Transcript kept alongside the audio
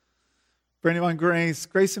Brandywine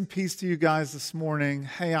grace and peace to you guys this morning.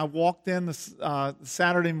 Hey, I walked in this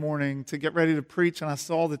Saturday morning to get ready to preach, and I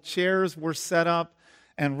saw the chairs were set up,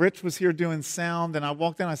 and Rich was here doing sound, and I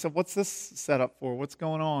walked in, I said, what's this set up for? What's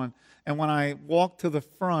going on? And when I walked to the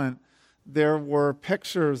front, there were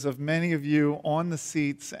pictures of many of you on the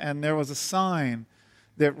seats, and there was a sign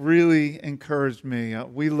that really encouraged me.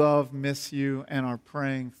 We love, miss you, and are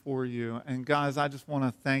praying for you. And guys, I just want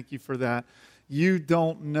to thank you for that. You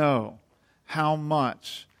don't know how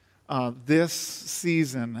much this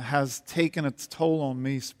season has taken its toll on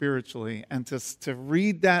me spiritually. And to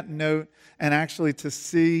read that note and actually to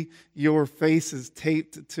see your faces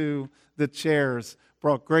taped to the chairs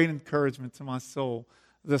brought great encouragement to my soul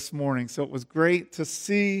this morning. So it was great to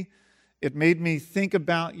see. It made me think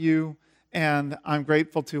about you, and I'm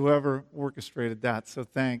grateful to whoever orchestrated that. So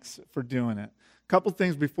thanks for doing it. A couple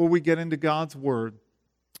things before we get into God's Word.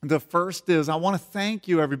 The first is I want to thank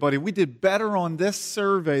you, everybody. We did better on this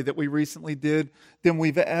survey that we recently did than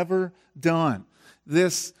we've ever done. The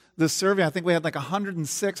survey, I think we had like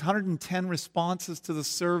 106, 110 responses to the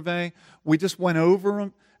survey. We just went over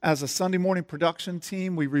them as a Sunday morning production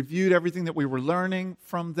team. We reviewed everything that we were learning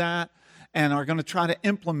from that and are going to try to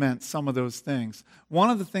implement some of those things. One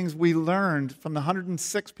of the things we learned from the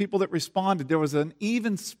 106 people that responded, there was an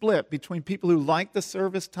even split between people who liked the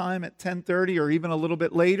service time at 10:30 or even a little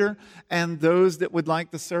bit later, and those that would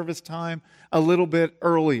like the service time a little bit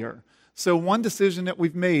earlier. So one decision that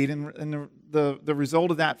we've made, and the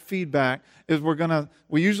result of that feedback, is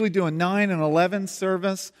we usually do a 9 and 11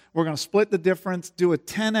 service. We're going to split the difference, do a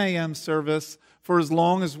 10 a.m. service for as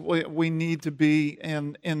long as we need to be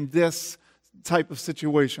in this type of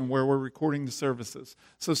situation where we're recording the services.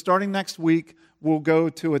 So starting next week, we'll go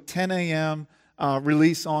to a 10 a.m.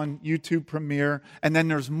 Release on YouTube Premiere, and then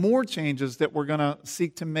there's more changes that we're going to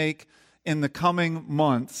seek to make in the coming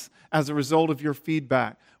months as a result of your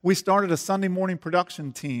feedback. We started a Sunday morning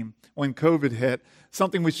production team when COVID hit,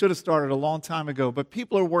 something we should have started a long time ago, but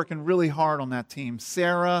people are working really hard on that team.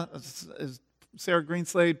 Sarah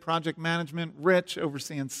Greenslade, project management, Rich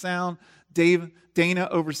overseeing sound, Dana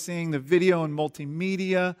overseeing the video and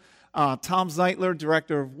multimedia, Tom Zeitler,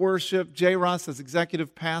 director of worship, Jay Russ as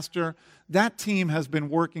executive pastor. That team has been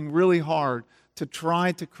working really hard to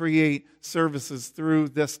try to create services through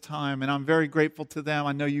this time, and I'm very grateful to them.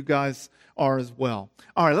 I know you guys are as well.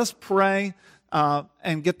 All right, let's pray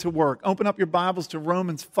and get to work. Open up your Bibles to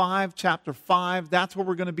Romans 5, chapter 5. That's where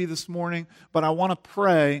we're going to be this morning. But I want to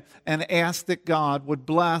pray and ask that God would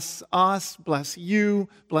bless us, bless you,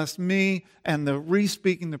 bless me, and the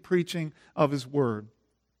re-speaking, the preaching of His Word.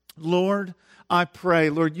 Lord, I pray,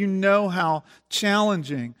 Lord, you know how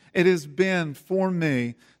challenging it has been for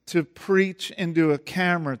me to preach into a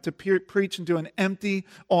camera, to preach into an empty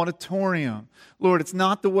auditorium. Lord, it's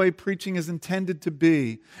not the way preaching is intended to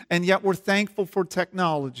be, and yet we're thankful for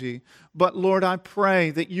technology. But Lord, I pray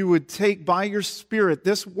that you would take by your Spirit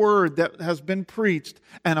this word that has been preached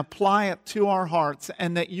and apply it to our hearts,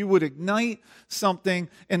 and that you would ignite something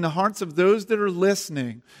in the hearts of those that are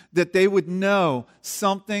listening, that they would know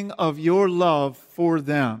something of your love for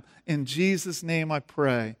them. In Jesus' name I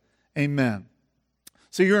pray, amen.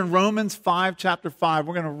 So you're in Romans 5, chapter 5.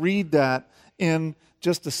 We're going to read that in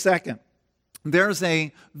just a second. There's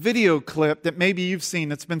a video clip that maybe you've seen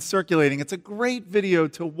that's been circulating. It's a great video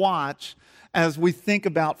to watch as we think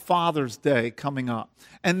about Father's Day coming up.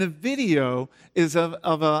 And the video is of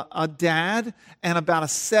a dad and about a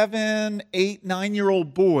 7, 8,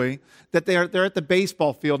 9-year-old boy that they're at the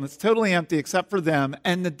baseball field, and it's totally empty except for them.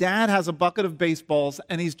 And the dad has a bucket of baseballs,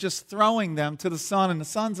 and he's just throwing them to the son. And the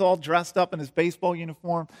son's all dressed up in his baseball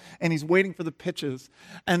uniform, and he's waiting for the pitches.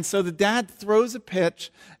 And so the dad throws a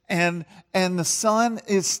pitch, and the son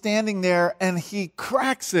is standing there, and he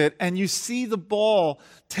cracks it, and you see the ball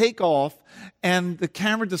take off, and the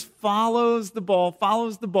camera just follows the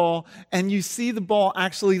ball, and you see the ball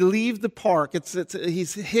actually leave the park.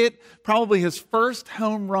 He's hit probably his first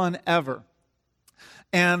home run ever.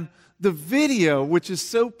 And the video, which is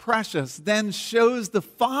so precious, then shows the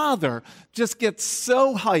father just gets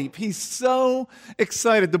so hyped. He's so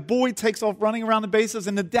excited. The boy takes off running around the bases,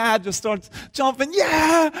 and the dad just starts jumping.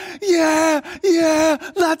 Yeah,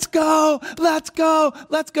 let's go.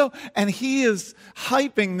 And he is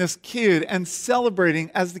hyping this kid and celebrating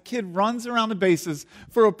as the kid runs around the bases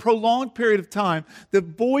for a prolonged period of time. The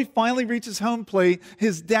boy finally reaches home plate.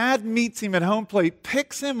 His dad meets him at home plate,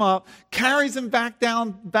 picks him up, carries him back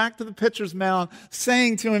to the pitcher's mound,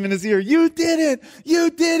 saying to him in his ear, "You did it! You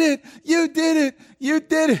did it! You did it! You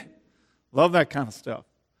did it!" Love that kind of stuff.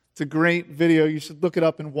 It's a great video. You should look it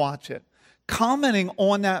up and watch it. Commenting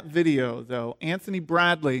on that video, though, Anthony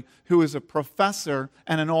Bradley, who is a professor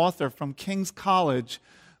and an author from King's College,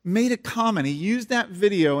 made a comment. He used that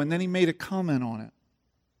video and then he made a comment on it.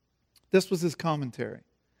 This was his commentary.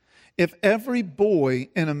 If every boy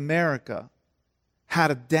in America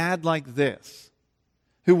had a dad like this,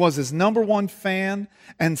 who was his number one fan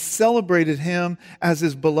and celebrated him as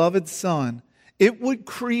his beloved son, it would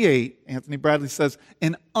create, Anthony Bradley says,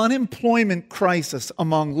 an unemployment crisis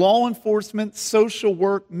among law enforcement, social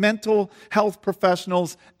work, mental health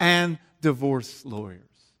professionals, and divorce lawyers.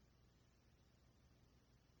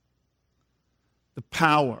 The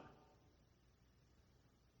power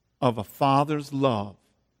of a father's love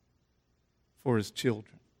for his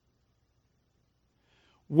children.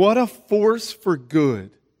 What a force for good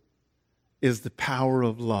is the power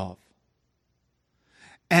of love.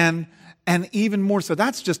 And even more so,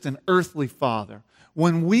 that's just an earthly father.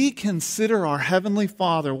 When we consider our Heavenly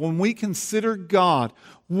Father, when we consider God,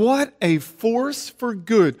 what a force for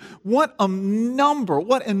good. What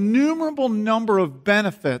innumerable number of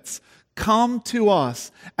benefits come to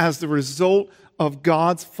us as the result of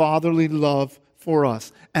God's fatherly love for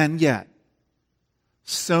us. And yet,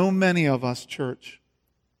 so many of us, church,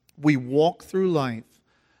 we walk through life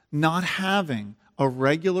not having a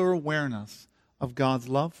regular awareness of God's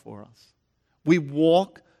love for us. We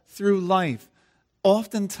walk through life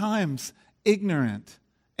oftentimes ignorant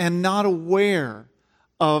and not aware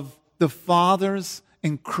of the Father's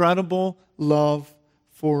incredible love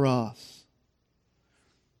for us.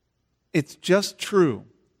 It's just true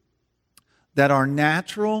that our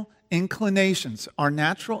natural inclinations, our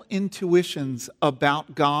natural intuitions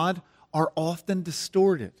about God are often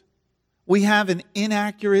distorted. We have an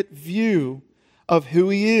inaccurate view of who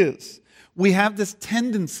He is. We have this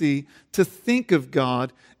tendency to think of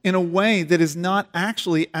God in a way that is not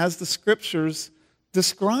actually as the Scriptures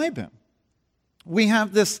describe Him. We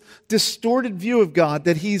have this distorted view of God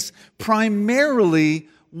that He's primarily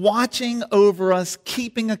watching over us,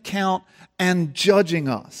 keeping account, and judging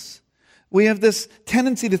us. We have this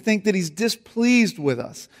tendency to think that He's displeased with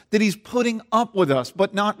us, that He's putting up with us,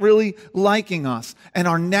 but not really liking us. And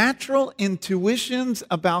our natural intuitions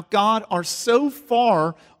about God are so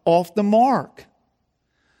far off the mark.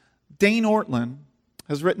 Dane Ortlund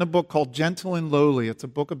has written a book called Gentle and Lowly. It's a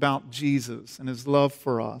book about Jesus and His love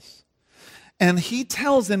for us. And he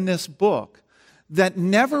tells in this book that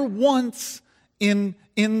never once in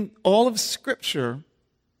all of Scripture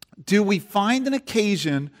do we find an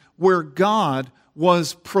occasion where God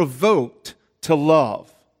was provoked to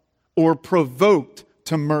love or provoked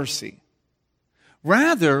to mercy.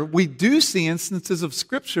 Rather, we do see instances of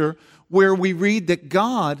Scripture where we read that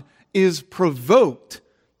God is provoked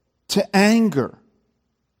to anger.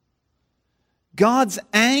 God's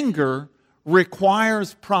anger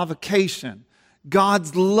requires provocation.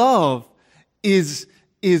 God's love is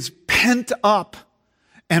pent up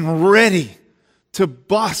and ready to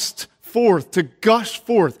bust forth, to gush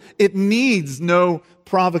forth. It needs no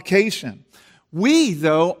provocation. We,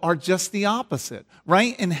 though, are just the opposite,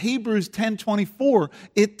 right? In Hebrews 10:24,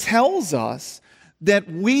 it tells us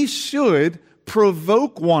that we should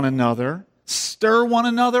provoke one another, stir one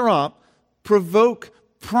another up, provoke,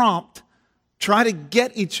 prompt, try to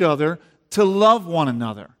get each other to love one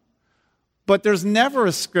another. But there's never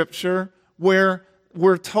a Scripture where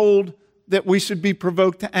we're told that we should be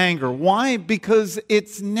provoked to anger. Why? Because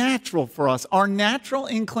it's natural for us. Our natural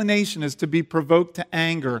inclination is to be provoked to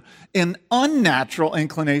anger. An unnatural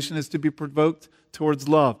inclination is to be provoked towards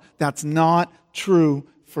love. That's not true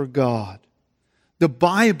for God. The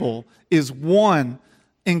Bible is one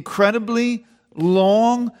incredibly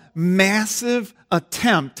long, massive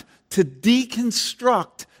attempt to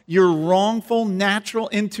deconstruct your wrongful natural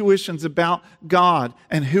intuitions about God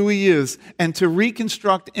and who He is, and to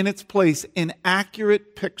reconstruct in its place an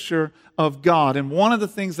accurate picture of God. And one of the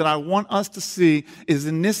things that I want us to see is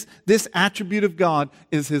in this attribute of God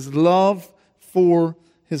is His love for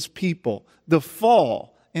His people. The fall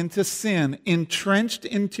into sin entrenched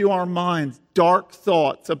into our minds dark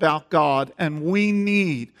thoughts about God, and we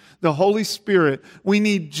need the Holy Spirit. We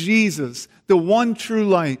need Jesus, the one true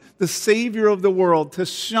light, the Savior of the world, to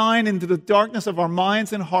shine into the darkness of our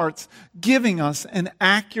minds and hearts, giving us an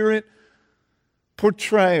accurate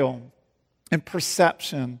portrayal and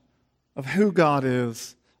perception of who God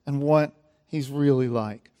is and what He's really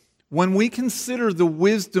like. When we consider the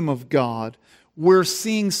wisdom of God, we're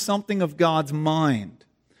seeing something of God's mind.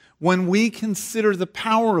 When we consider the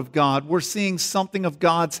power of God, we're seeing something of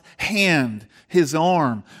God's hand, His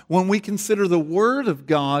arm. When we consider the Word of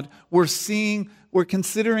God, we're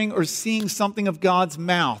considering or seeing something of God's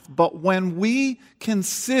mouth. But when we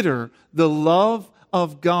consider the love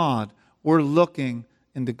of God, we're looking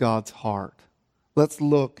into God's heart. Let's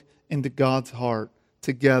look into God's heart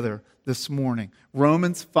together this morning.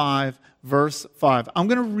 Romans 5, verse 5. I'm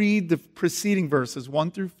going to read the preceding verses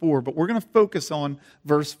 1 through 4, but we're going to focus on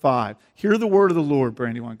verse 5. Hear the word of the Lord,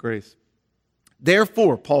 Brandywine Grace.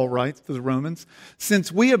 Therefore, Paul writes to the Romans,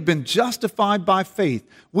 since we have been justified by faith,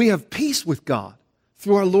 we have peace with God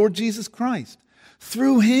through our Lord Jesus Christ.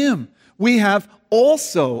 Through Him, we have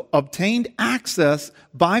also obtained access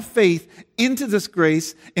by faith into this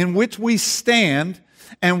grace in which we stand,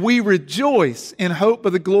 and we rejoice in hope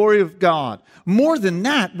of the glory of God. More than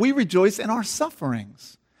that, we rejoice in our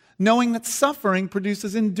sufferings, knowing that suffering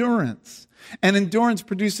produces endurance, and endurance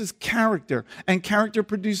produces character, and character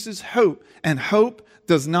produces hope, and hope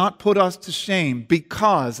does not put us to shame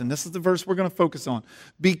because, and this is the verse we're going to focus on,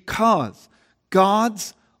 because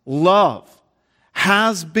God's love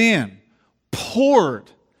has been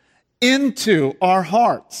poured into our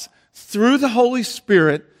hearts through the Holy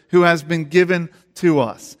Spirit who has been given to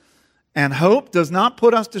us. And hope does not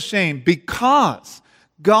put us to shame because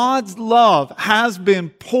God's love has been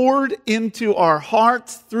poured into our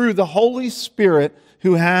hearts through the Holy Spirit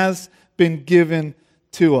who has been given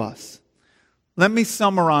to us. Let me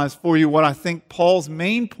summarize for you what I think Paul's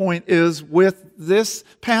main point is with this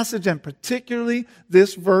passage and particularly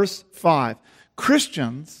this verse 5.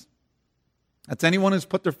 Christians, that's anyone who's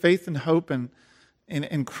put their faith and hope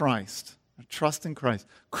in Christ, trust in Christ.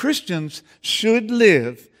 Christians should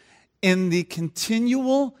live in the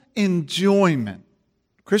continual enjoyment.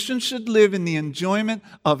 Christians should live in the enjoyment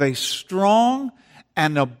of a strong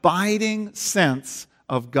and abiding sense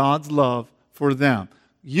of God's love for them.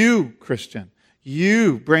 You, Christian,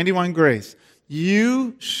 you, Brandywine Grace,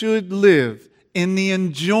 you should live in the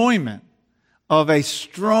enjoyment of a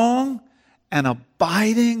strong and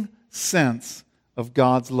abiding sense of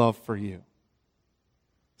God's love for you.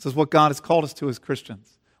 This is what God has called us to as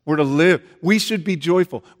Christians. We're to live. We should be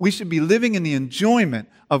joyful. We should be living in the enjoyment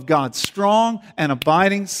of God's strong and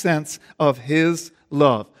abiding sense of His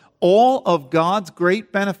love. All of God's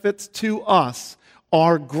great benefits to us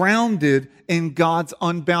are grounded in God's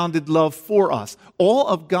unbounded love for us. All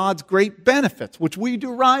of God's great benefits, which we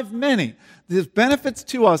derive many, His benefits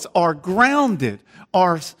to us are grounded,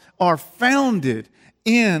 are founded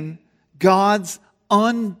in God's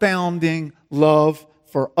unbounding love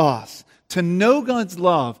for us. To know God's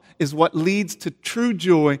love is what leads to true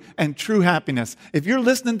joy and true happiness. If you're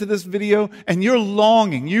listening to this video and you're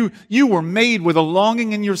longing, you were made with a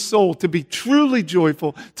longing in your soul to be truly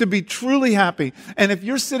joyful, to be truly happy. And if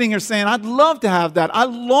you're sitting here saying, I'd love to have that, I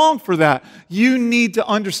long for that, you need to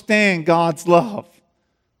understand God's love.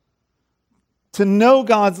 To know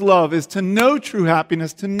God's love is to know true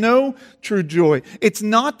happiness, to know true joy. It's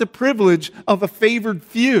not the privilege of a favored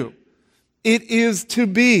few. It is to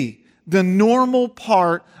be the normal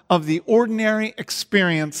part of the ordinary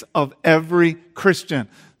experience of every Christian.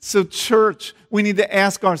 So, church, we need to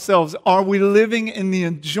ask ourselves, are we living in the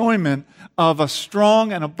enjoyment of a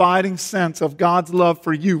strong and abiding sense of God's love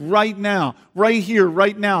for you right now, right here,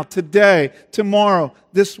 right now, today, tomorrow,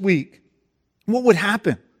 this week? What would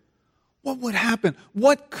happen? What would happen?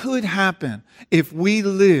 What could happen if we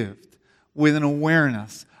lived with an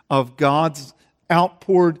awareness of God's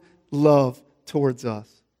outpoured love towards us?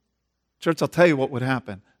 Church, I'll tell you what would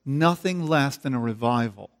happen. Nothing less than a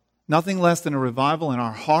revival. Nothing less than a revival in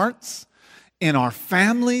our hearts, in our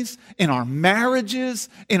families, in our marriages,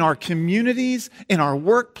 in our communities, in our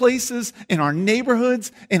workplaces, in our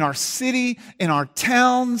neighborhoods, in our city, in our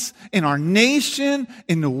towns, in our nation,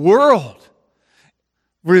 in the world.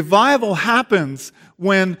 Revival happens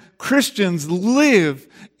when Christians live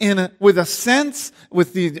with a sense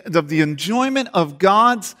of the enjoyment of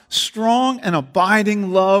God's strong and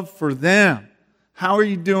abiding love for them. How are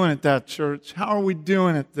you doing at that, church? How are we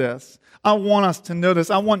doing at this? I want us to know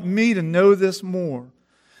this. I want me to know this more.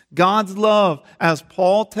 God's love, as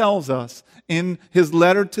Paul tells us in his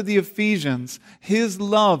letter to the Ephesians, His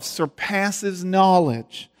love surpasses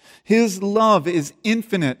knowledge. His love is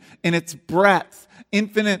infinite in its breadth,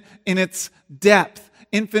 infinite in its depth,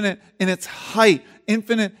 infinite in its height,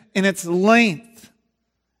 infinite in its length.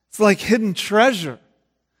 It's like hidden treasure.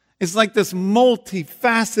 It's like this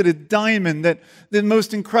multifaceted diamond, that the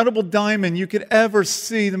most incredible diamond you could ever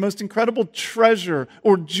see, the most incredible treasure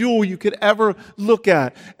or jewel you could ever look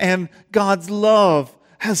at. And God's love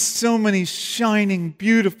has so many shining,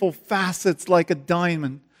 beautiful facets like a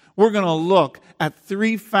diamond. We're going to look at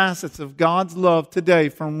 3 facets of God's love today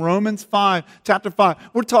from Romans 5, chapter 5.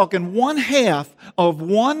 We're talking 1/2 of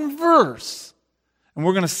one verse. And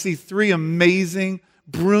we're going to see 3 amazing,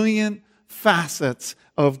 brilliant facets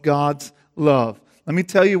of God's love. Let me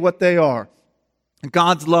tell you what they are.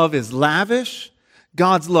 God's love is lavish,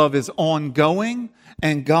 God's love is ongoing,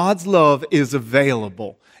 and God's love is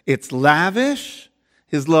available. It's lavish,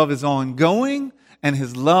 His love is ongoing, and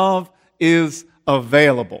His love is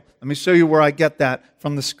available. Let me show you where I get that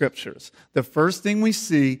from the Scriptures. The first thing we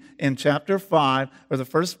see in chapter 5, or the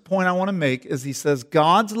first point I want to make, is he says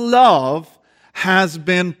God's love has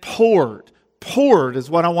been poured. Poured is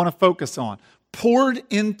what I want to focus on. Poured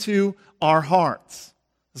into our hearts.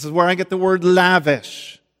 This is where I get the word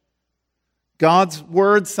lavish. God's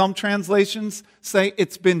word, some translations say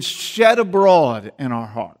it's been shed abroad in our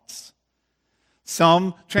hearts.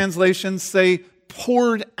 Some translations say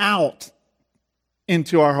poured out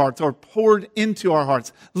into our hearts or poured into our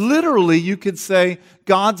hearts. Literally, you could say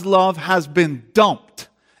God's love has been dumped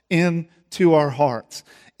into our hearts.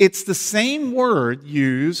 It's the same word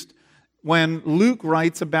used when Luke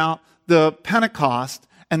writes about the Pentecost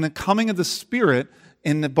and the coming of the Spirit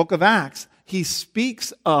in the book of Acts. He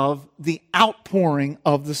speaks of the outpouring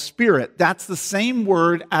of the Spirit. That's the same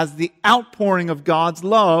word as the outpouring of God's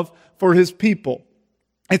love for His people.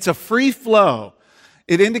 It's a free flow.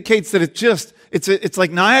 It indicates that it's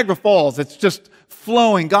like Niagara Falls. It's just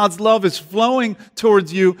flowing. God's love is flowing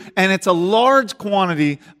towards you, and it's a large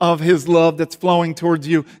quantity of His love that's flowing towards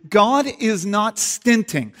you. God is not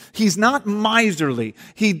stinting. He's not miserly.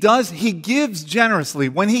 He gives generously.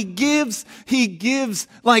 When He gives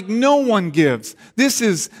like no one gives. This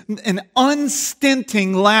is an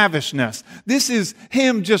unstinting lavishness. This is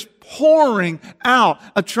Him just pouring out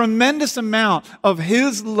a tremendous amount of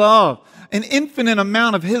His love, an infinite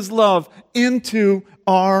amount of His love into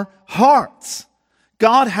our hearts.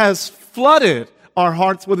 God has flooded our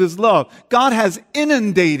hearts with His love. God has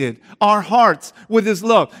inundated our hearts with His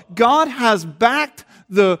love. God has backed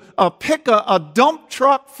a dump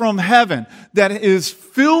truck from heaven that is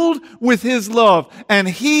filled with His love, and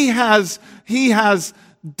He has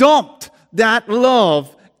dumped that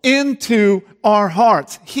love into our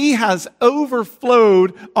hearts. He has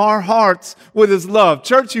overflowed our hearts with His love.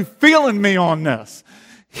 Church, you feeling me on this?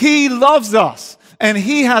 He loves us, and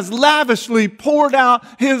He has lavishly poured out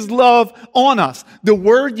His love on us. The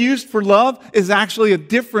word used for love is actually a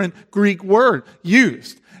different Greek word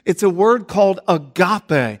used. It's a word called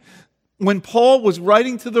agape. When Paul was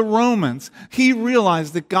writing to the Romans, he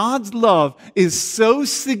realized that God's love is so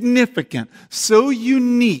significant, so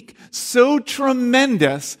unique, so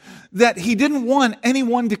tremendous, that he didn't want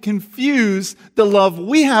anyone to confuse the love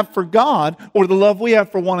we have for God or the love we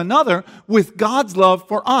have for one another with God's love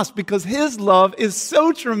for us, because His love is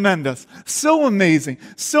so tremendous, so amazing,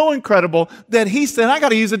 so incredible that he said, I got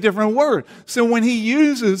to use a different word. So when he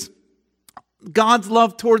uses God's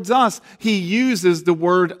love towards us, He uses the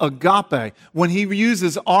word agape. When He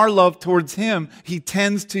uses our love towards Him, He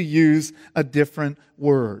tends to use a different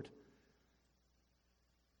word.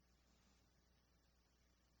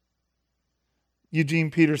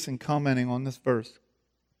 Eugene Peterson commenting on this verse.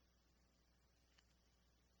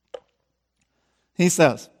 He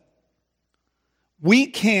says, we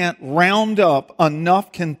can't round up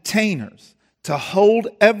enough containers to hold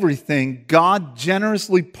everything God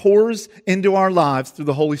generously pours into our lives through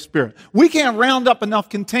the Holy Spirit. We can't round up enough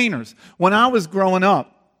containers. When I was growing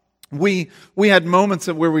up, we had moments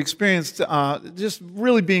where we experienced just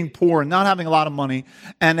really being poor and not having a lot of money.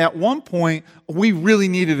 And at one point, we really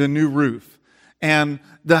needed a new roof. And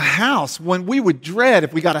the house, when we would dread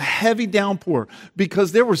if we got a heavy downpour,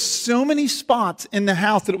 because there were so many spots in the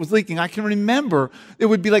house that it was leaking. I can remember it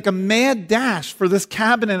would be like a mad dash for this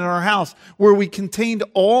cabinet in our house where we contained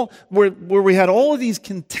where we had all of these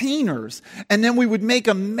containers, and then we would make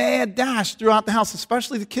a mad dash throughout the house,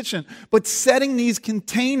 especially the kitchen, but setting these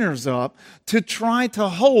containers up to try to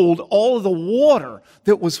hold all of the water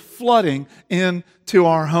that was flooding into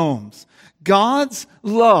our homes. God's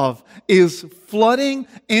love is flooding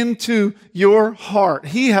into your heart.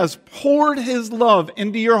 He has poured His love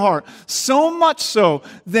into your heart, so much so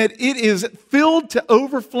that it is filled to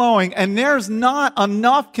overflowing, and there's not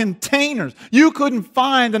enough containers. You couldn't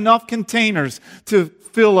find enough containers to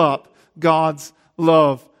fill up God's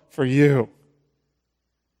love for you.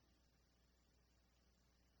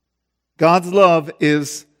 God's love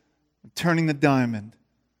is turning the diamond.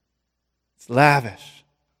 It's lavish.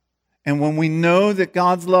 And when we know that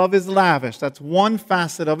God's love is lavish, that's one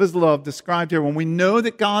facet of His love described here. When we know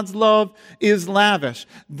that God's love is lavish,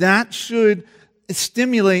 that should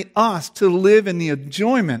stimulate us to live in the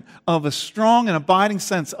enjoyment of a strong and abiding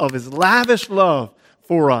sense of His lavish love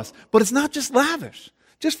for us. But it's not just lavish.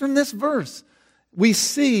 Just from this verse, we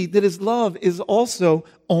see that His love is also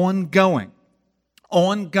ongoing.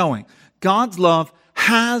 Ongoing. God's love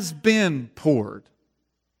has been poured.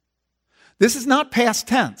 This is not past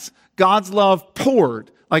tense. God's love poured,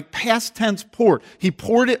 like past tense poured. He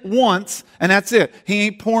poured it once, and that's it. He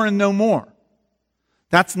ain't pouring no more.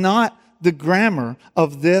 That's not the grammar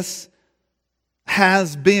of this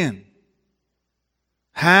has been.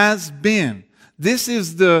 Has been. This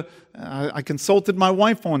is the, I consulted my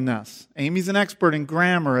wife on this. Amy's an expert in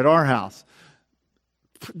grammar at our house.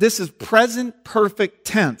 This is present perfect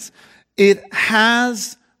tense. It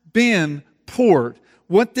has been poured.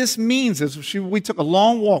 What this means is we took a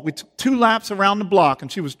long walk. We took 2 laps around the block,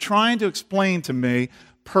 and she was trying to explain to me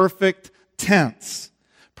perfect tense.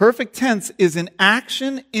 Perfect tense is an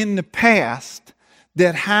action in the past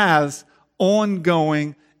that has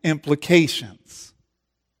ongoing implications.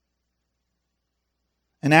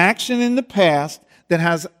 An action in the past that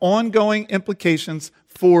has ongoing implications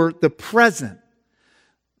for the present.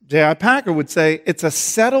 J.I. Packer would say it's a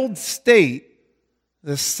settled state,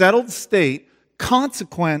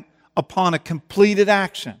 consequent upon a completed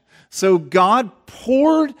action. So God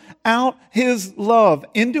poured out His love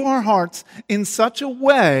into our hearts in such a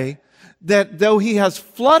way that though He has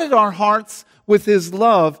flooded our hearts with His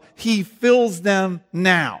love, He fills them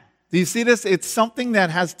now. Do you see this? It's something that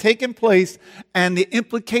has taken place, and the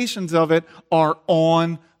implications of it are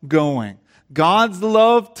ongoing. God's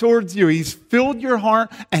love towards you, He's filled your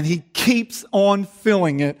heart, and He keeps on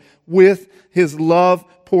filling it with His love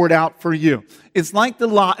poured out for you. It's like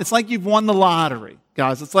you've won the lottery,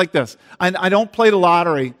 guys. It's like this. I don't play the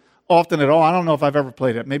lottery often at all. I don't know if I've ever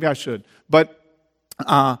played it. Maybe I should. But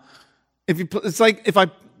it's like if I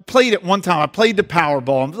played it one time. I played the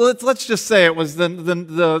Powerball. Let's just say it was the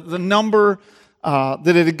number that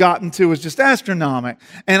it had gotten to was just astronomical.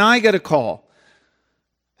 And I get a call.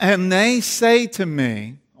 And they say to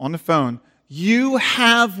me on the phone, you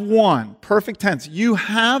have won, perfect tense, you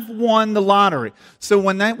have won the lottery. So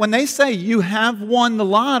when they say you have won the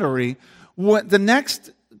lottery, the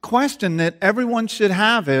next question that everyone should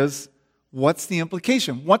have is, what's the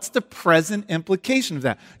implication? What's the present implication of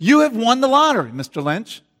that? You have won the lottery, Mr.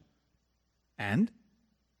 Lynch. And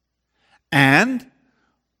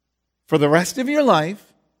for the rest of your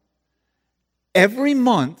life, every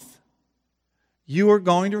month, you are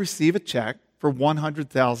going to receive a check for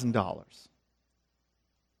 $100,000.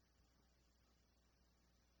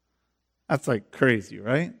 That's like crazy,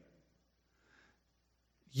 right?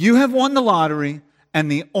 You have won the lottery,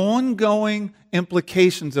 and the ongoing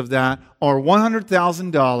implications of that are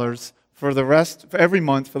 $100,000 for every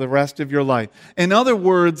month for the rest of your life. In other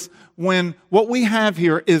words, what we have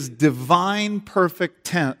here is divine perfect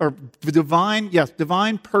tense, or divine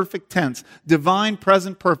perfect tense, divine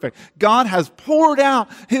present perfect. God has poured out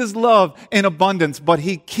His love in abundance, but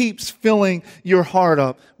He keeps filling your heart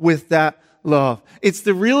up with that love. It's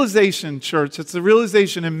the realization, church, it's the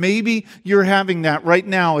realization, and maybe you're having that right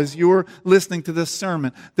now as you're listening to this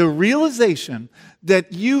sermon, the realization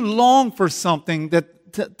that you long for something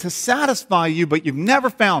to satisfy you, but you've never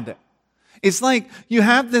found it. It's like you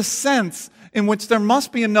have this sense in which there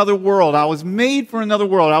must be another world. I was made for another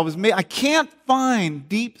world. I can't find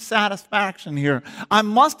deep satisfaction here. I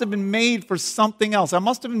must have been made for something else. I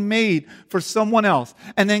must have been made for someone else.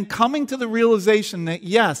 And then coming to the realization that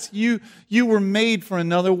yes, you were made for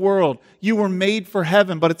another world. You were made for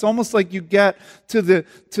heaven. But it's almost like you get to the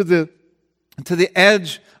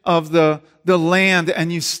edge of the land,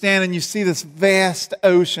 and you stand and you see this vast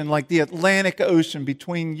ocean, like the Atlantic Ocean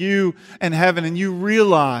between you and heaven, and you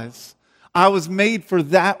realize, I was made for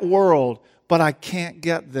that world, but I can't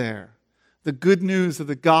get there. The good news of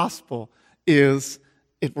the gospel is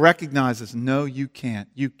it recognizes, no, you can't.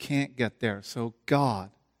 You can't get there. So God,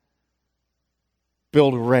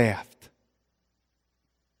 build a raft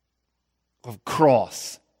of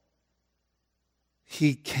cross.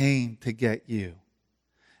 He came to get you.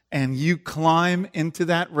 And you climb into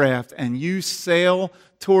that raft and you sail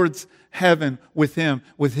towards heaven with Him,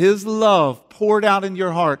 with His love poured out in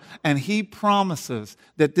your heart. And He promises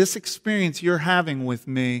that this experience you're having with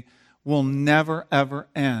me will never, ever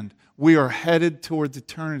end. We are headed towards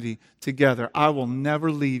eternity together. I will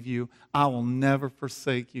never leave you. I will never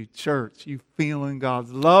forsake you. Church, you feeling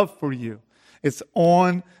God's love for you. It's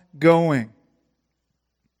ongoing.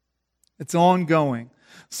 It's ongoing.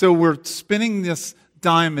 So we're spinning this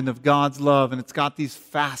diamond of God's love, and it's got these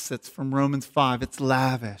facets from Romans 5. It's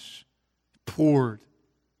lavish, poured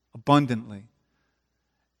abundantly.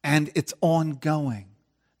 and it's ongoing.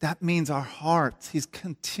 That means our hearts, He's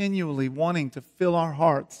continually wanting to fill our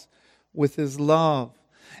hearts with His love.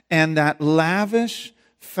 And that lavish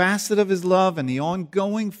facet of His love and the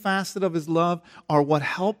ongoing facet of His love are what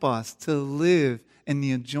help us to live in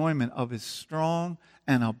the enjoyment of His strong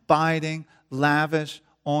and abiding, lavish,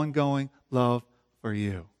 ongoing love for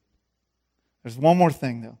you. There's one more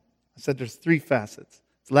thing, though. I said there's three facets.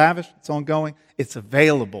 It's lavish, it's ongoing, it's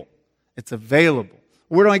available. It's available.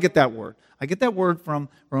 Where do I get that word? I get that word from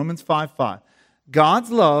Romans 5:5.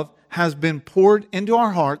 God's love has been poured into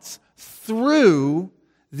our hearts through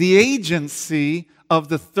the agency of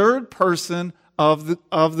the third person of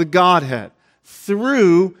the Godhead,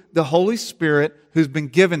 through the Holy Spirit who's been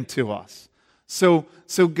given to us. So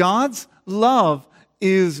God's love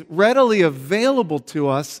is readily available to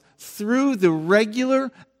us through the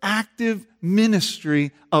regular, active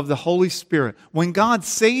ministry of the Holy Spirit. When God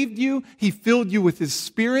saved you, He filled you with His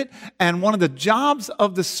Spirit, and one of the jobs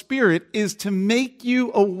of the Spirit is to make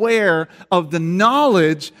you aware of the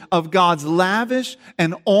knowledge of God's lavish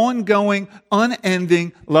and ongoing,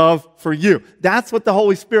 unending love for you. That's what the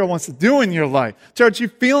Holy Spirit wants to do in your life. Church, you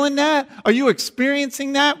feeling that? Are you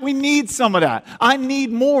experiencing that? We need some of that. I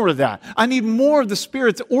need more of that. I need more of the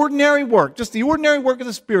Spirit's ordinary work, just the ordinary work of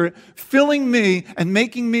the Spirit, filling me and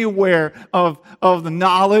making me aware of the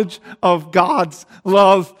knowledge of God's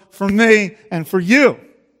love for me and for you.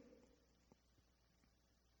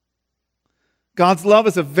 God's love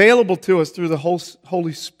is available to us through the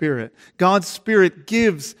Holy Spirit. God's Spirit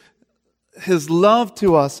gives His love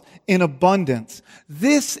to us in abundance.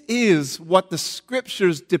 This is what the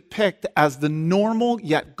Scriptures depict as the normal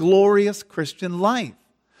yet glorious Christian life.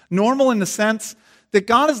 Normal in the sense that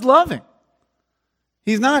God is loving.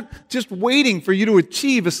 He's not just waiting for you to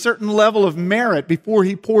achieve a certain level of merit before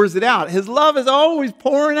He pours it out. His love is always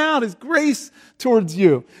pouring out His grace towards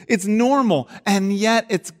you. It's normal, and yet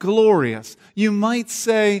it's glorious. You might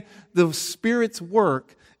say the Spirit's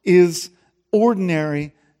work is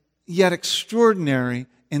ordinary, yet extraordinary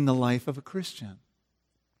in the life of a Christian.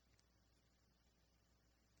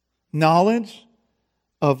 Knowledge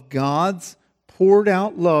of God's poured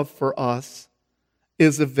out love for us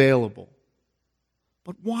is available.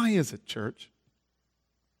 But why is it, church,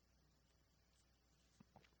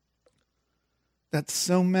 that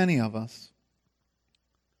so many of us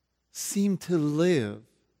seem to live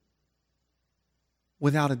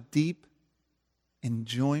without a deep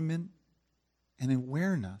enjoyment and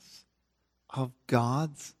awareness of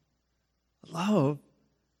God's love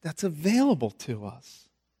that's available to us?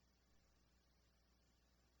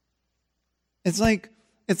 It's like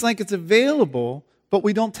it's available, but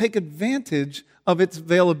we don't take advantage of its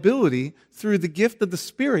availability through the gift of the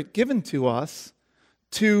Spirit given to us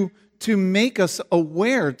to make us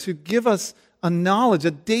aware, to give us a knowledge,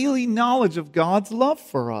 a daily knowledge of God's love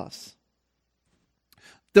for us.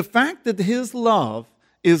 The fact that His love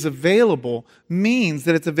is available means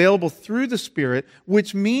that it's available through the Spirit,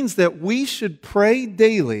 which means that we should pray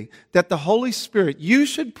daily, that the Holy Spirit, you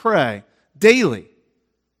should pray daily.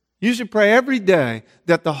 You should pray every day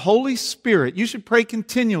that the Holy Spirit, you should pray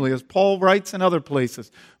continually, as Paul writes in other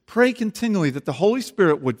places. Pray continually that the Holy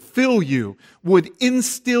Spirit would fill you, would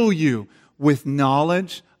instill you with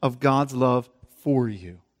knowledge of God's love for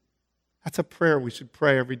you. That's a prayer we should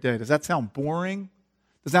pray every day. Does that sound boring?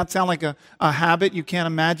 Does that sound like a habit you can't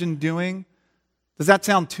imagine doing? Does that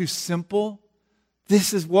sound too simple?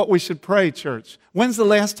 This is what we should pray, church. When's the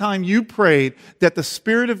last time you prayed that the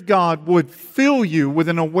Spirit of God would fill you with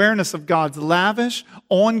an awareness of God's lavish,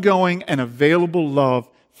 ongoing, and available love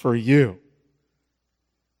for you?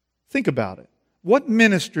 Think about it. What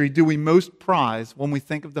ministry do we most prize when we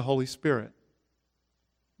think of the Holy Spirit?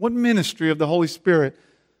 What ministry of the Holy Spirit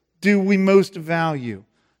do we most value?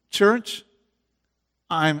 Church,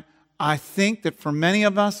 I think that for many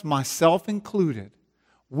of us, myself included,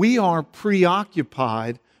 we are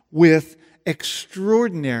preoccupied with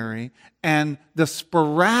extraordinary and the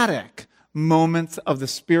sporadic moments of the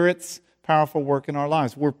Spirit's powerful work in our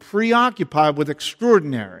lives. We're preoccupied with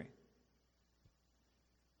extraordinary.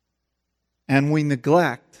 And we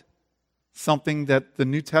neglect something that the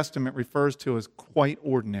New Testament refers to as quite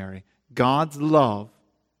ordinary. God's love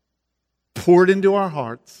poured into our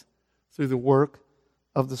hearts through the work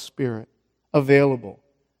of the Spirit, available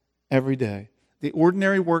every day. The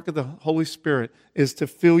ordinary work of the Holy Spirit is to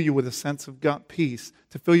fill you with a sense of God peace,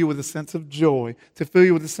 to fill you with a sense of joy, to fill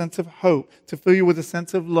you with a sense of hope, to fill you with a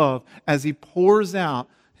sense of love as He pours out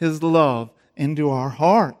His love into our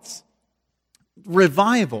hearts.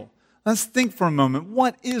 Revival, Let's think for a moment.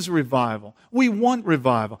 What is revival? We want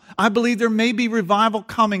revival. I believe there may be revival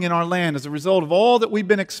coming in our land as a result of all that we've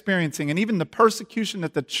been experiencing and even the persecution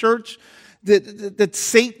that the church, that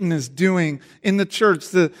Satan is doing in the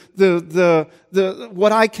church.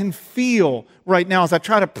 What I can feel right now as I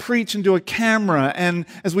try to preach into a camera and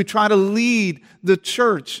as we try to lead the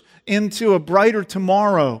church into a brighter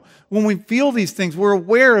tomorrow. When we feel these things, we're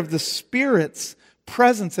aware of the Spirit's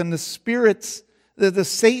presence and the Spirit's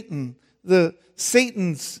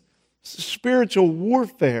Satan's spiritual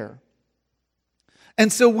warfare.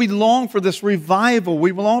 And so we long for this revival.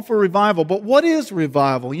 We long for revival. But what is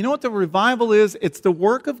revival? You know what the revival is? It's the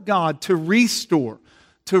work of God to restore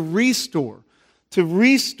in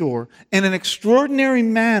an extraordinary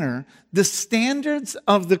manner the standards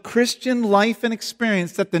of the Christian life and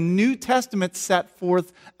experience that the New Testament set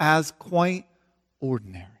forth as quite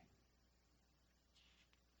ordinary.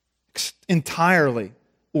 Entirely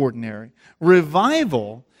ordinary.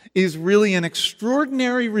 Revival is really an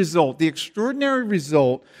extraordinary result, the extraordinary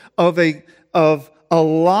result of a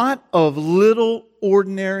lot of little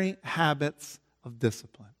ordinary habits of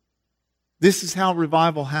discipline. This is how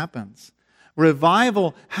revival happens.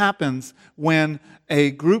 Revival happens when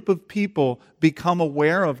a group of people become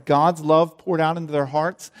aware of God's love poured out into their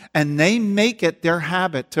hearts, and they make it their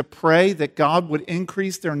habit to pray that God would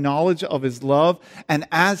increase their knowledge of His love. And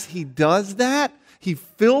as He does that, He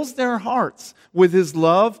fills their hearts with His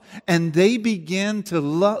love, and they begin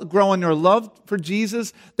to grow in their love for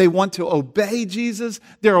Jesus. They want to obey Jesus.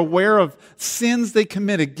 They're aware of sins they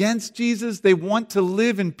commit against Jesus. They want to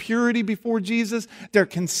live in purity before Jesus. They're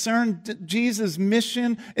concerned Jesus'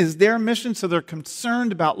 mission is their mission, so they're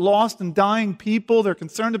concerned about lost and dying people. They're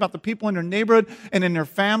concerned about the people in their neighborhood and in their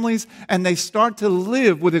families, and they start to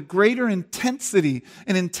live with a greater intensity,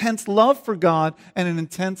 an intense love for God and an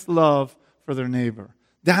intense love for their neighbor.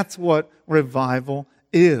 That's what revival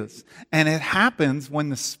is. And it happens when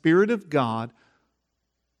the Spirit of God,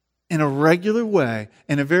 in a regular way,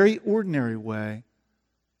 in a very ordinary way,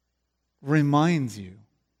 reminds you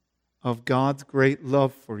of God's great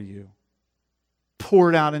love for you,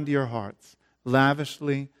 poured out into your hearts,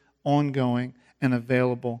 lavishly, ongoing, and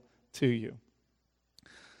available to you.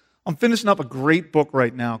 I'm finishing up a great book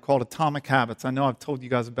right now called Atomic Habits. I know I've told you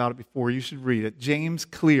guys about it before. You should read it. James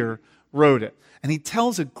Clear wrote it. And he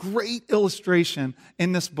tells a great illustration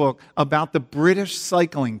in this book about the British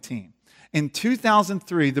cycling team. In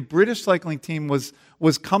 2003, the British cycling team was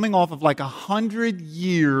coming off of like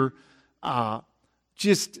 100-year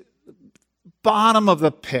just bottom of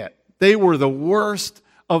the pit. They were the worst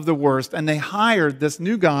of the worst, and they hired this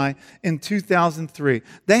new guy in 2003.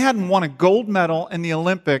 They hadn't won a gold medal in the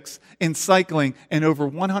Olympics in cycling in over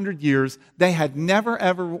 100 years. They had never,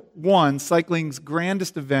 ever won cycling's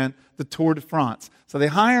grandest event, the Tour de France. So they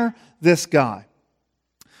hire this guy.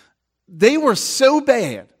 They were so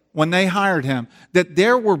bad when they hired him that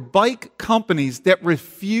there were bike companies that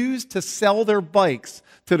refused to sell their bikes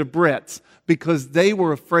to the Brits because they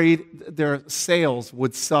were afraid their sales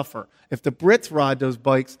would suffer. If the Brits ride those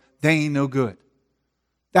bikes, they ain't no good.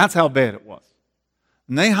 That's how bad it was.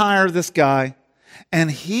 And they hire this guy,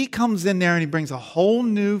 and he comes in there and he brings a whole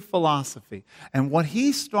new philosophy. And what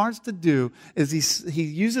he starts to do is he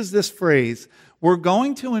uses this phrase, we're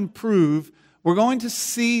going to improve, we're going to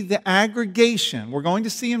see the aggregation, we're going to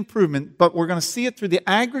see improvement, but we're going to see it through the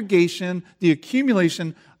aggregation, the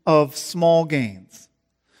accumulation of small gains.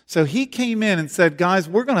 So he came in and said, guys,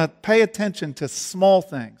 we're going to pay attention to small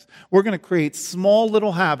things. We're going to create small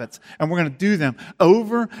little habits, and we're going to do them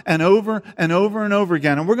over and over and over and over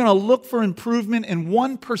again. And we're going to look for improvement in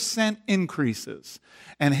 1% increases.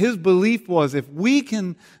 And his belief was if we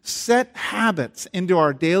can set habits into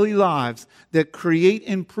our daily lives that create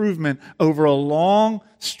improvement over a long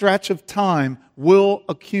stretch of time, we'll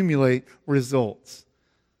accumulate results.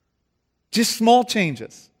 Just small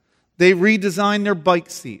changes. They redesigned their bike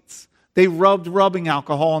seats. They rubbed rubbing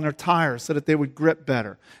alcohol on their tires so that they would grip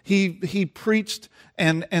better. He preached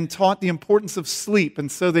and taught the importance of sleep.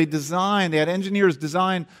 And so they had engineers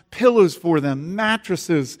design pillows for them,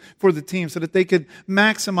 mattresses for the team so that they could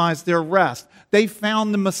maximize their rest. They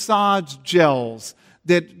found the massage gels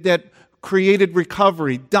that created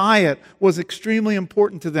recovery. Diet was extremely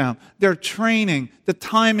important to them. Their training, the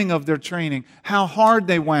timing of their training, how hard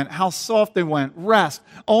they went, how soft they went, rest,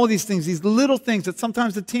 all these things, these little things that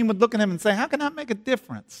sometimes the team would look at him and say, how can that make a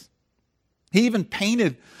difference? He even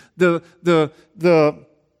painted the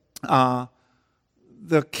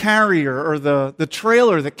carrier or the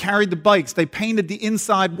trailer that carried the bikes. They painted the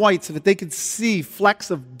inside white so that they could see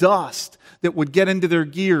flecks of dust that would get into their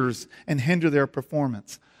gears and hinder their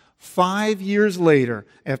performance. 5 years later,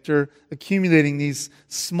 after accumulating these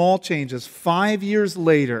small changes, 5 years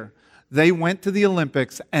later, they went to the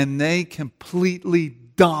Olympics and they completely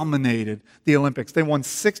dominated the Olympics. They won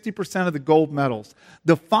 60% of the gold medals.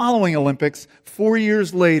 The following Olympics, 4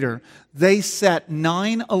 years later, they set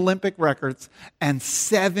 9 Olympic records and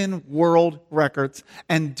 7 world records.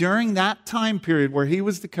 And during that time period where he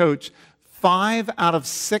was the coach, 5 out of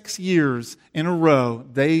 6 years in a row,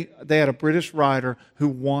 they had a British rider who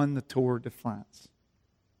won the Tour de France.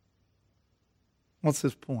 What's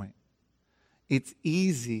his point? It's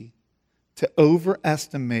easy to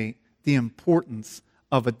overestimate the importance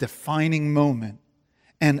of a defining moment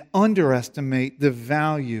and underestimate the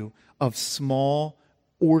value of small,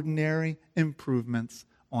 ordinary improvements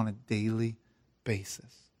on a daily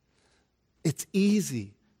basis. It's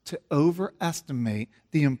easy to overestimate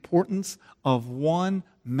the importance of one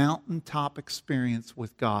mountaintop experience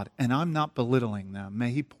with God. And I'm not belittling them. May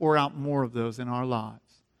He pour out more of those in our lives.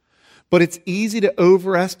 But it's easy to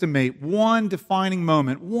overestimate one defining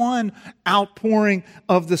moment, one outpouring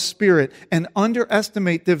of the Spirit, and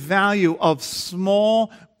underestimate the value of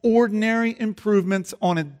small, ordinary improvements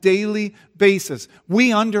on a daily basis.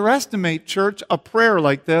 We underestimate, church, a prayer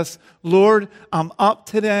like this. Lord, I'm up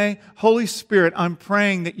today. Holy Spirit, I'm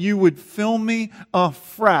praying that you would fill me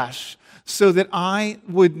afresh so that I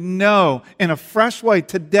would know in a fresh way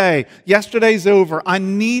today. Yesterday's over. I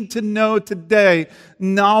need to know today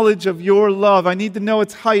knowledge of your love. I need to know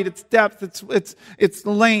its height, its depth, its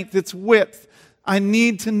length, its width. I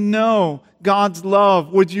need to know God's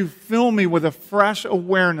love. Would you fill me with a fresh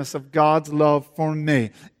awareness of God's love for me?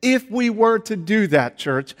 If we were to do that,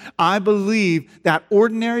 church, I believe that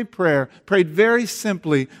ordinary prayer, prayed very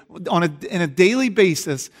simply in a daily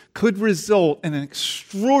basis, could result in an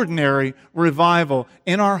extraordinary revival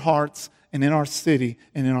in our hearts and in our city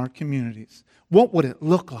and in our communities. What would it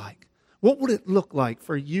look like? What would it look like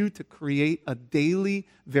for you to create a daily,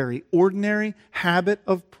 very ordinary habit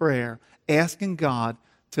of prayer, asking God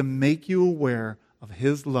to make you aware of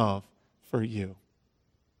His love for you?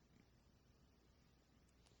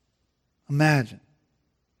 Imagine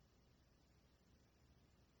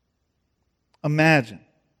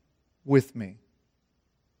with me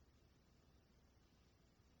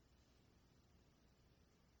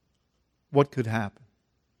what could happen.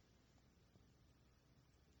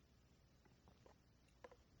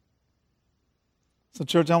 So,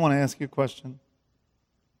 church, I want to ask you a question.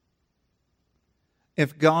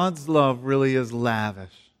 If God's love really is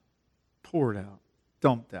lavish, poured out,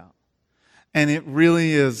 dumped out, and it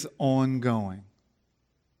really is ongoing,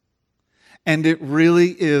 and it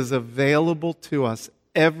really is available to us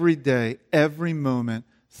every day, every moment,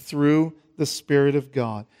 through the Spirit of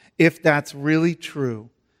God, if that's really true,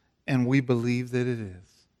 and we believe that it is,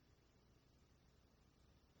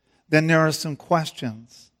 then there are some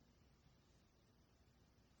questions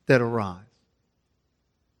that arise.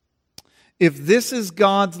 If this is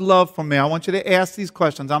God's love for me, I want you to ask these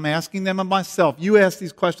questions. I'm asking them of myself. You ask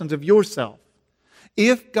these questions of yourself.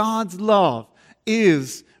 If God's love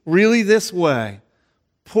is really this way,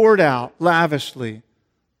 poured out lavishly,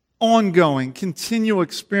 ongoing, continual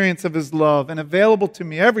experience of His love, and available to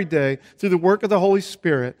me every day through the work of the Holy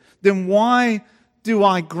Spirit, then why do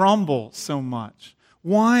I grumble so much?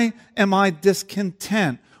 Why am I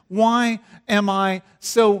discontent? Why am I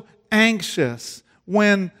so anxious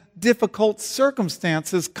when difficult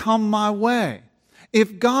circumstances come my way?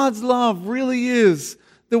 If God's love really is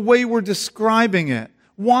the way we're describing it,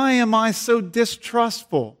 why am I so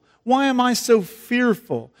distrustful? Why am I so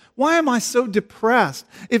fearful? Why am I so depressed?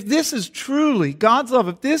 If this is truly God's love,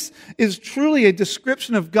 if this is truly a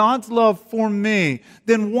description of God's love for me,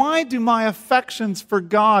 then why do my affections for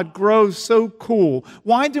God grow so cool?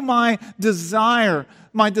 Why do my desires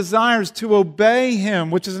to obey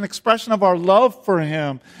Him, which is an expression of our love for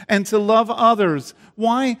Him, and to love others,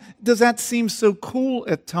 why does that seem so cool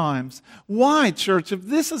at times? Why, church, if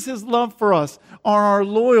this is His love for us, are our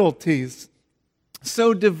loyalties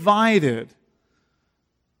so divided?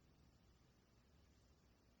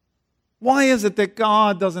 Why is it that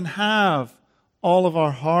God doesn't have all of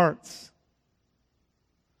our hearts?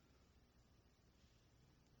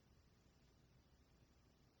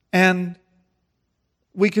 And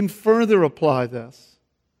we can further apply this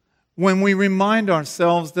when we remind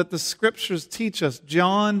ourselves that the Scriptures teach us.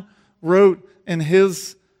 John wrote in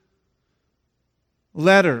his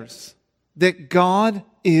letters that God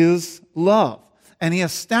is love. And he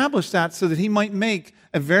established that so that he might make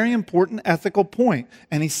a very important ethical point.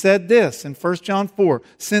 And he said this in 1 John 4,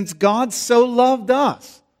 since God so loved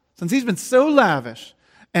us, since He's been so lavish,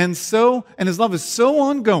 and His love is so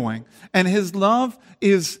ongoing, and His love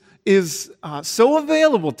is so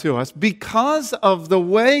available to us because of the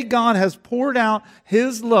way God has poured out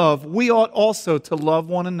His love. We ought also to love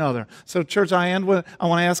one another. So, church, I want to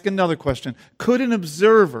ask another question.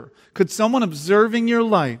 Could someone observing your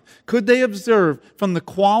life, could they observe from the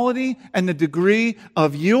quality and the degree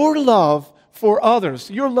of your love for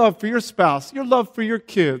others, your love for your spouse, your love for your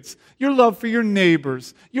kids, your love for your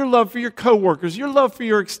neighbors, your love for your coworkers, your love for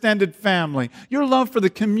your extended family, your love for the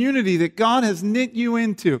community that God has knit you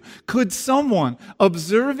into? Could someone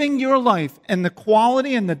observing your life and the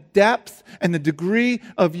quality and the depth and the degree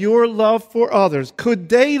of your love for others, could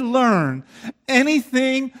they learn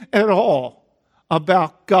anything at all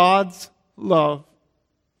about God's love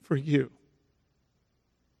for you?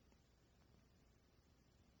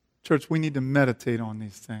 Church, we need to meditate on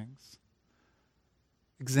these things.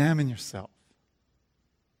 Examine yourself.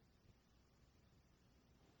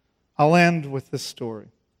 I'll end with this story.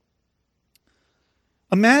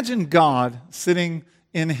 Imagine God sitting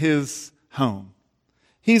in His home.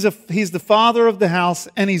 He's the father of the house,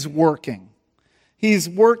 and He's working. He's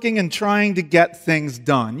working and trying to get things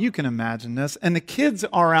done. You can imagine this. And the kids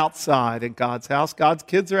are outside at God's house. God's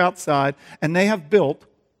kids are outside, and they have built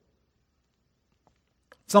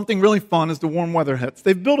something really fun as the warm weather hits.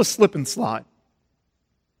 They've built a slip and slide.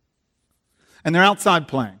 And they're outside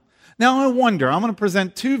playing. Now I'm going to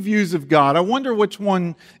present two views of God. I wonder which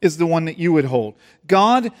one is the one that you would hold.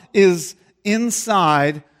 God is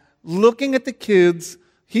inside looking at the kids.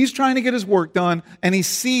 He's trying to get his work done, and he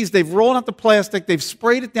sees they've rolled out the plastic, they've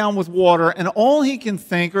sprayed it down with water, and all he can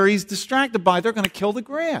think, or he's distracted by, they're going to kill the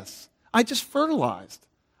grass. I just fertilized.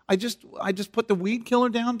 I just put the weed killer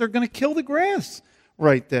down. They're going to kill the grass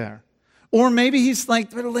right there. Or maybe he's like,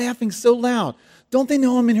 they're laughing so loud. Don't they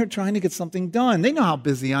know I'm in here trying to get something done? They know how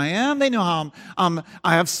busy I am. They know how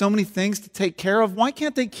I have so many things to take care of. Why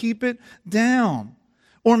can't they keep it down?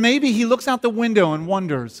 Or maybe he looks out the window and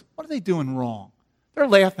wonders, what are they doing wrong? They're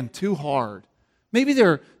laughing too hard. Maybe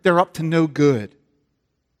they're up to no good.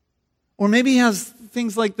 Or maybe he has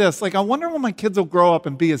things like this, like, I wonder when my kids will grow up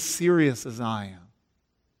and be as serious as I am.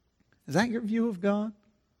 Is that your view of God?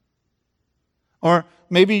 Or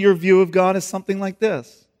maybe your view of God is something like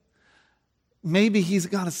this. Maybe he's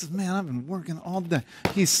got to say, man, I've been working all day.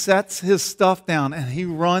 He sets his stuff down and he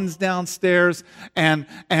runs downstairs and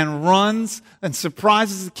runs and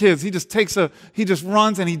surprises the kids. He just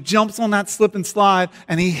runs and he jumps on that slip and slide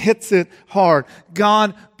and he hits it hard.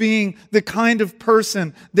 God being the kind of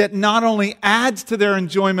person that not only adds to their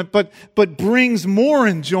enjoyment, but brings more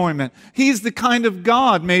enjoyment. He's the kind of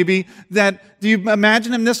God, maybe, that, do you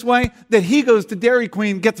imagine him this way? That he goes to Dairy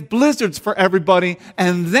Queen, gets blizzards for everybody,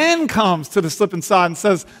 and then comes to the slip and slide and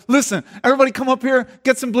says, listen, everybody come up here,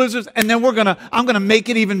 get some blizzards, and then I'm going to make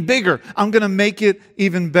it even bigger. I'm going to make it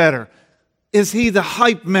even better. Is he the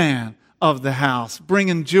hype man of the house,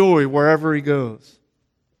 bringing joy wherever he goes?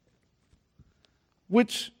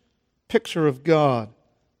 Which picture of God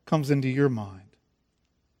comes into your mind?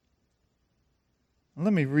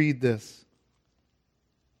 Let me read this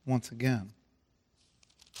once again.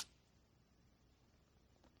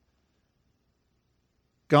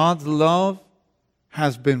 God's love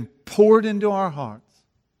has been poured into our hearts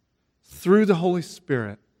through the Holy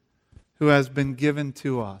Spirit who has been given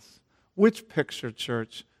to us. Which picture,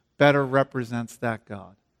 church, better represents that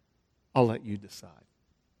God? I'll let you decide.